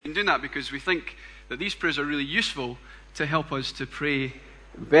that because we think that these prayers are really useful to help us to pray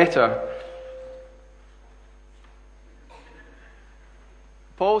better.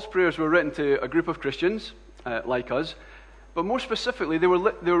 Paul's prayers were written to a group of Christians like us, but more specifically, they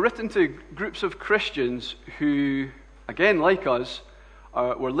were written to groups of Christians who, again, like us,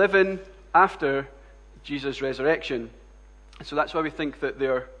 were living after Jesus' resurrection. So that's why we think that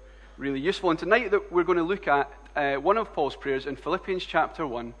they're really useful. And tonight that we're going to look at one of Paul's prayers in Philippians chapter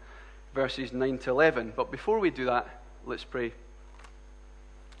 1, verses 9 to 11. But before we do that, let's pray.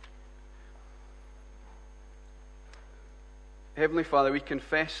 Heavenly Father, we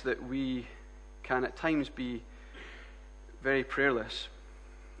confess that we can at times be very prayerless.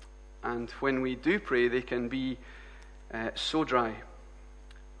 And when we do pray, they can be so dry.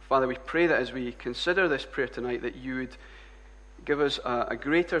 Father, we pray that as we consider this prayer tonight, that you would give us a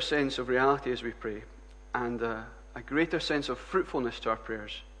greater sense of reality as we pray, and a greater sense of fruitfulness to our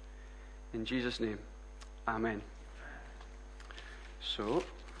prayers. In Jesus' name, amen. So,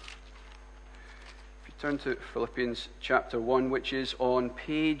 if you turn to Philippians chapter 1, which is on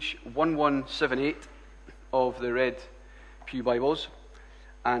page 1178 of the Red Pew Bibles,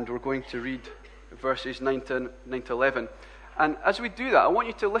 and we're going to read verses 9 to 11. And as we do that, I want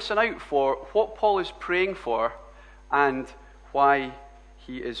you to listen out for what Paul is praying for and why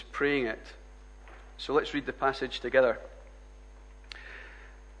he is praying it. So let's read the passage together.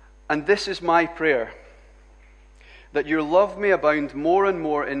 And this is my prayer, that your love may abound more and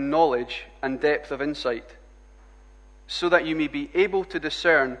more in knowledge and depth of insight, so that you may be able to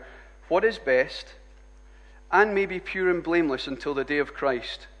discern what is best, and may be pure and blameless until the day of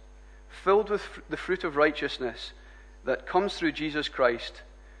Christ, filled with the fruit of righteousness that comes through Jesus Christ,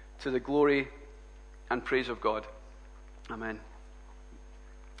 to the glory and praise of God. Amen.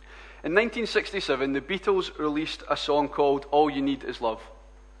 In 1967, the Beatles released a song called All You Need Is Love.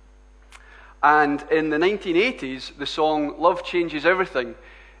 And in the 1980s, the song Love Changes Everything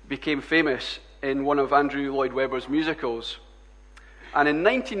became famous in one of Andrew Lloyd Webber's musicals. And in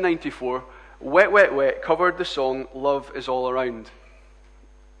 1994, Wet Wet Wet covered the song Love Is All Around.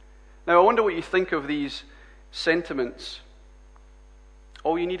 Now, I wonder what you think of these sentiments.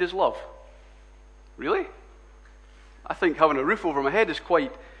 All you need is love. Really? I think having a roof over my head is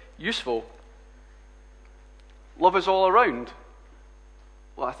quite useful. Love is all around.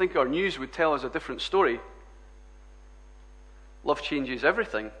 Well, I think our news would tell us a different story. Love changes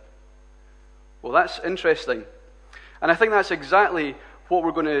everything. Well, that's interesting. And I think that's exactly what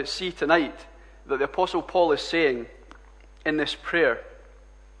we're going to see tonight, that the Apostle Paul is saying in this prayer.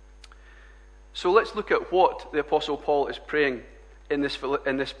 So let's look at what the Apostle Paul is praying in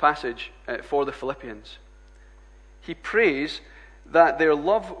this passage for the Philippians. He prays that their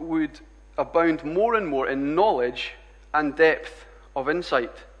love would abound more and more in knowledge and depth of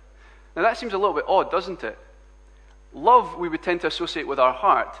insight. Now that seems a little bit odd, doesn't it? Love we would tend to associate with our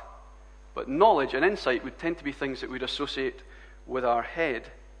heart, but knowledge and insight would tend to be things that we'd associate with our head.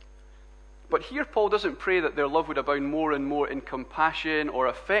 But here Paul doesn't pray that their love would abound more and more in compassion or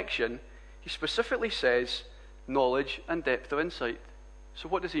affection. He specifically says knowledge and depth of insight. So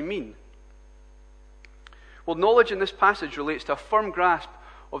what does he mean? Well, knowledge in this passage relates to a firm grasp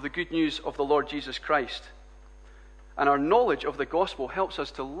of the good news of the Lord Jesus Christ. And our knowledge of the gospel helps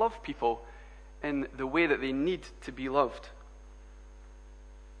us to love people in the way that they need to be loved.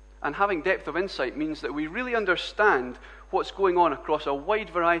 And having depth of insight means that we really understand what's going on across a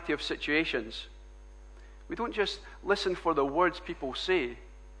wide variety of situations. We don't just listen for the words people say.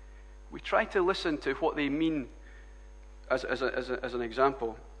 We try to listen to what they mean as an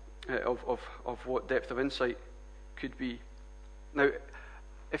example of what depth of insight could be. Now,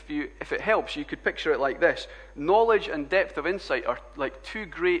 if it helps, you could picture it like this. Knowledge and depth of insight are like two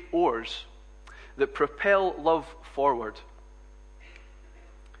great oars that propel love forward.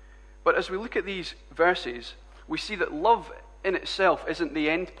 But as we look at these verses, we see that love in itself isn't the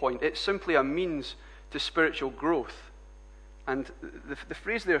end point. It's simply a means to spiritual growth. And the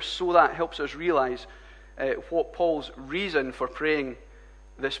phrase there, so that, helps us realize what Paul's reason for praying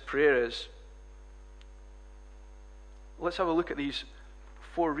this prayer is. Let's have a look at these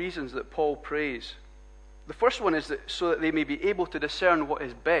 4 reasons that Paul prays. The first one is that so that they may be able to discern what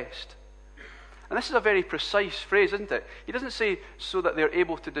is best. And this is a very precise phrase, isn't it? He doesn't say so that they're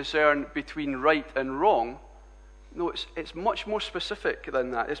able to discern between right and wrong. No, it's much more specific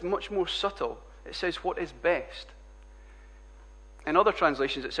than that. It's much more subtle. It says what is best. In other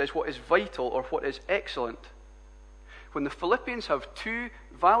translations, it says what is vital or what is excellent. When the Philippians have 2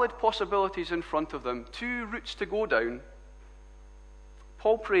 valid possibilities in front of them, 2 routes to go down,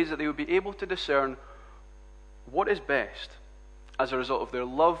 Paul prays that they would be able to discern what is best as a result of their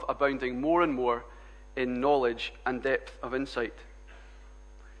love abounding more and more in knowledge and depth of insight.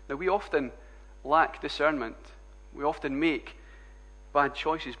 Now, we often lack discernment. We often make bad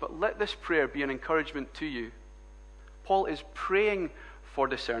choices, but let this prayer be an encouragement to you. Paul is praying for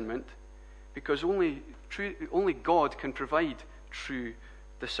discernment because only God can provide true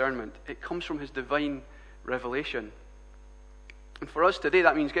discernment. It comes from his divine revelation. And for us today,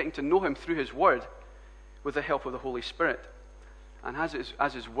 that means getting to know him through his word with the help of the Holy Spirit. And as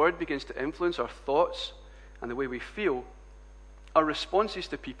his word begins to influence our thoughts and the way we feel, our responses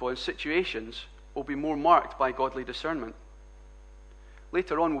to people and situations will be more marked by godly discernment.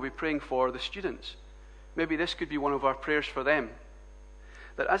 Later on, we'll be praying for the students. Maybe this could be one of our prayers for them.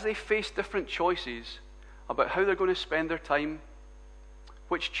 That as they face different choices about how they're going to spend their time,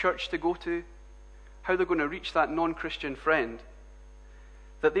 which church to go to, how they're going to reach that non-Christian friend,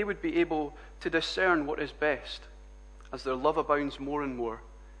 that they would be able to discern what is best as their love abounds more and more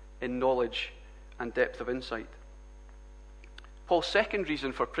in knowledge and depth of insight. Paul's second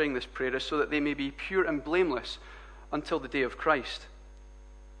reason for praying this prayer is so that they may be pure and blameless until the day of Christ.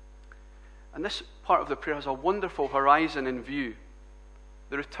 And this part of the prayer has a wonderful horizon in view,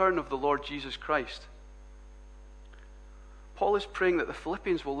 the return of the Lord Jesus Christ. Paul is praying that the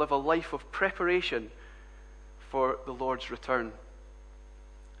Philippians will live a life of preparation for the Lord's return.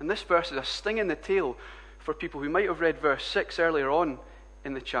 And this verse is a sting in the tail for people who might have read verse 6 earlier on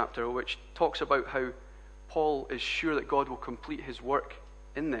in the chapter, which talks about how Paul is sure that God will complete his work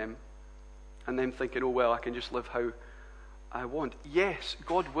in them, and them thinking, oh, well, I can just live how I want. Yes,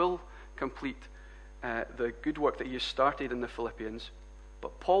 God will complete the good work that he has started in the Philippians,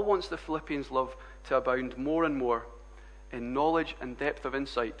 but Paul wants the Philippians' love to abound more and more in knowledge and depth of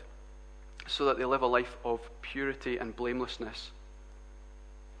insight, so that they live a life of purity and blamelessness.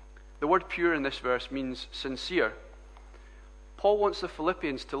 The word pure in this verse means sincere. Paul wants the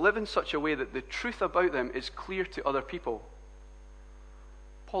Philippians to live in such a way that the truth about them is clear to other people.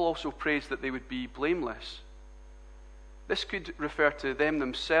 Paul also prays that they would be blameless. This could refer to them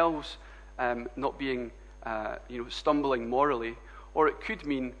themselves not being stumbling morally, or it could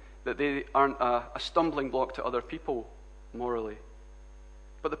mean that they aren't a stumbling block to other people morally.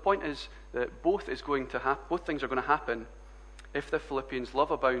 But the point is that both things are going to happen if the Philippians'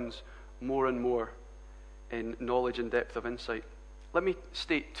 love abounds more and more in knowledge and depth of insight. Let me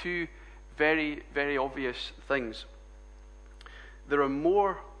state two very, very obvious things. There are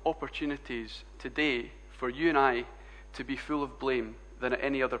more opportunities today for you and I to be full of blame than at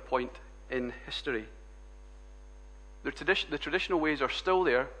any other point in history. The traditional ways are still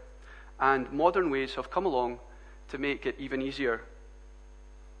there, and modern ways have come along to make it even easier.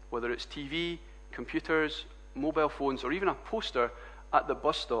 Whether it's TV, computers, mobile phones, or even a poster at the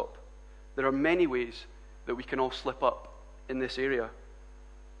bus stop, there are many ways that we can all slip up in this area.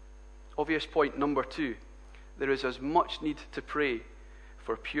 Obvious point number 2, there is as much need to pray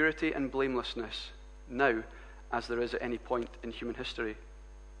for purity and blamelessness now as there is at any point in human history.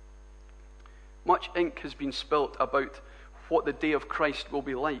 Much ink has been spilt about what the day of Christ will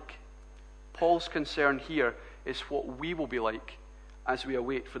be like. Paul's concern here is what we will be like as we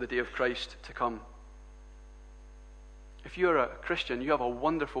await for the day of Christ to come. If you're a Christian, you have a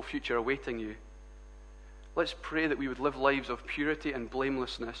wonderful future awaiting you. Let's pray that we would live lives of purity and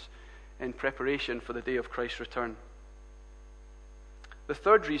blamelessness in preparation for the day of Christ's return. The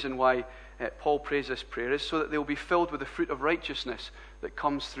third reason why Paul prays this prayer is so that they will be filled with the fruit of righteousness that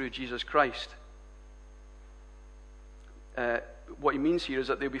comes through Jesus Christ. What he means here is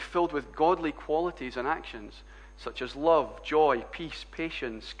that they'll be filled with godly qualities and actions, such as love, joy, peace,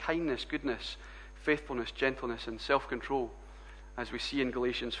 patience, kindness, goodness, faithfulness, gentleness, and self-control, as we see in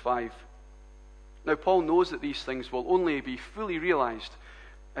Galatians 5. Now, Paul knows that these things will only be fully realized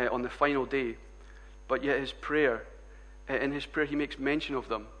on the final day, but yet in his prayer he makes mention of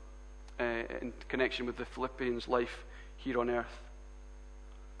them in connection with the Philippians' life here on earth.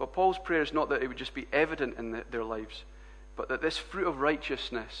 But Paul's prayer is not that it would just be evident in their lives, but that this fruit of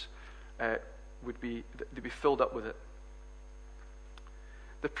righteousness they'd be filled up with it.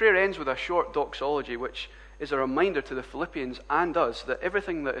 The prayer ends with a short doxology, which is a reminder to the Philippians and us that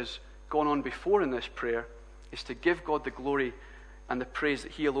everything that has gone on before in this prayer is to give God the glory and the praise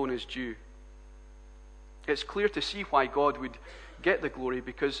that he alone is due. It's clear to see why God would get the glory,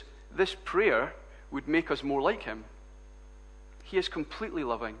 because this prayer would make us more like him. He is completely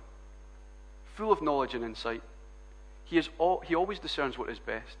loving, full of knowledge and insight. He always discerns what is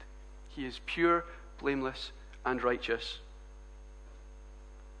best. He is pure, blameless, and righteous.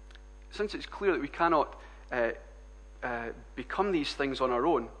 Since it's clear that we cannot become these things on our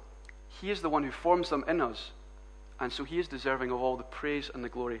own, he is the one who forms them in us And so he is deserving of all the praise and the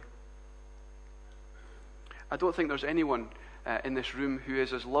glory. I don't think there's anyone in this room who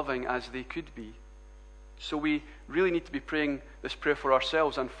is as loving as they could be. So we really need to be praying this prayer for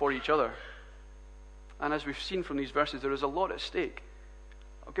ourselves and for each other. And as we've seen from these verses, there is a lot at stake.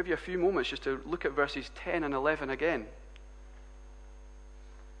 I'll give you a few moments just to look at verses 10 and 11 again.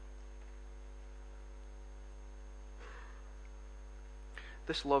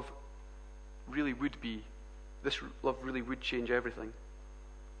 This love really would change everything.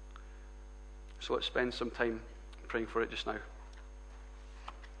 So let's spend some time praying for it just now.